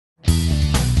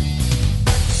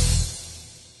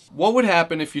What would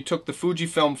happen if you took the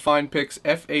Fujifilm Finepix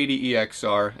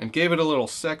F80EXR and gave it a little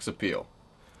sex appeal?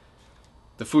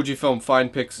 The Fujifilm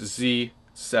Finepix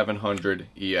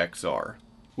Z700EXR.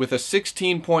 With a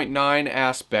 16.9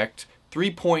 aspect,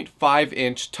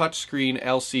 3.5-inch touchscreen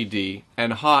LCD,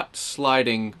 and hot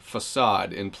sliding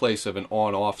facade in place of an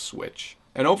on-off switch.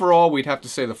 And overall, we'd have to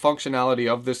say the functionality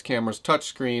of this camera's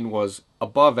touchscreen was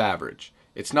above average.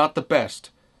 It's not the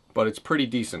best, but it's pretty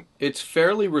decent. It's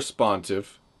fairly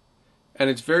responsive, and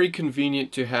it's very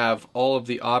convenient to have all of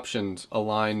the options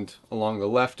aligned along the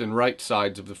left and right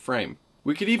sides of the frame.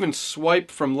 We could even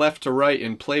swipe from left to right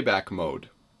in playback mode,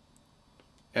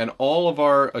 and all of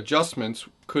our adjustments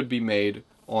could be made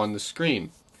on the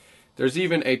screen. There's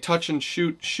even a touch and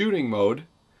shoot shooting mode,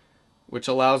 which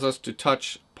allows us to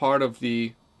touch part of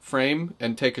the frame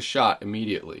and take a shot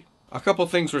immediately. A couple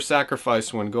things were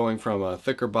sacrificed when going from a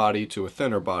thicker body to a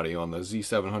thinner body on the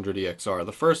Z700EXR.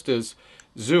 The first is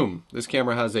zoom. This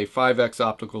camera has a 5x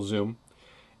optical zoom,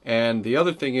 and the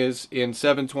other thing is in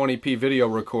 720p video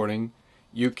recording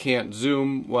you can't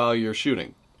zoom while you're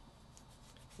shooting,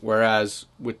 whereas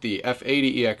with the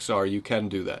F80EXR you can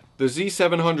do that. The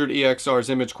Z700EXR's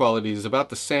image quality is about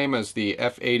the same as the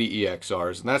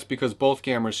F80EXR's, and that's because both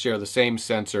cameras share the same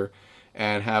sensor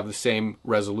and have the same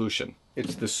resolution.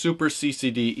 It's the Super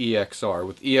CCD EXR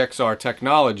with EXR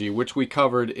technology, which we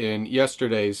covered in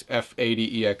yesterday's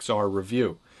F80EXR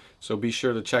review. So be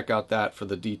sure to check out that for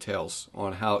the details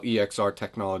on how EXR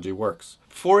technology works.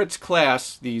 For its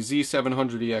class, the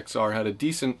Z700EXR had a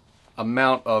decent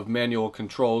amount of manual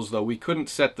controls, though we couldn't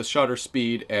set the shutter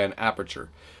speed and aperture.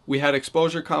 We had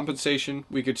exposure compensation.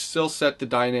 We could still set the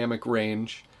dynamic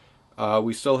range.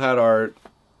 We still had our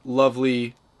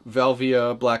lovely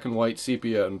Velvia, black and white,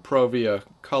 sepia, and Provia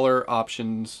color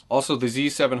options. Also, the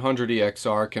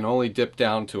Z700EXR can only dip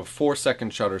down to a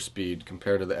 4-second shutter speed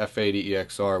compared to the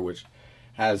F80EXR, which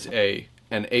has an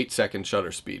 8-second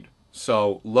shutter speed.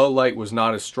 So low light was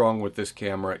not as strong with this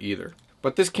camera either.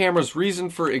 But this camera's reason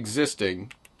for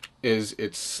existing is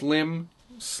its slim,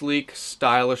 sleek,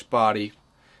 stylish body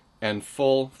and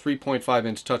full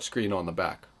 3.5-inch touchscreen on the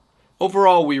back.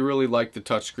 Overall, we really liked the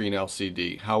touchscreen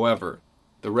LCD. However,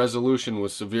 the resolution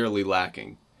was severely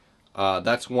lacking.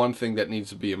 That's one thing that needs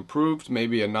to be improved.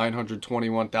 Maybe a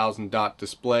 921,000 dot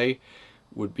display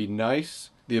would be nice.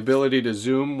 The ability to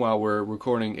zoom while we're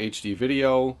recording HD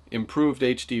video, improved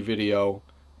HD video,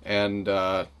 and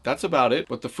that's about it.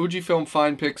 But the Fujifilm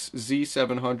Finepix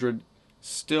Z700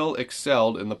 still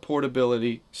excelled in the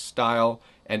portability, style,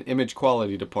 and image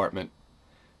quality department.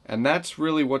 And that's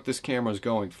really what this camera is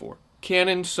going for.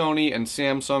 Canon, Sony, and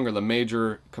Samsung are the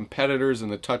major competitors in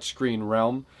the touchscreen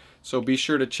realm, so be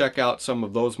sure to check out some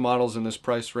of those models in this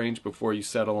price range before you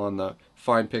settle on the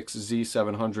Finepix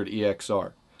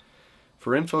Z700EXR.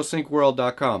 For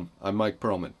InfoSyncWorld.com, I'm Mike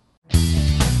Perlman.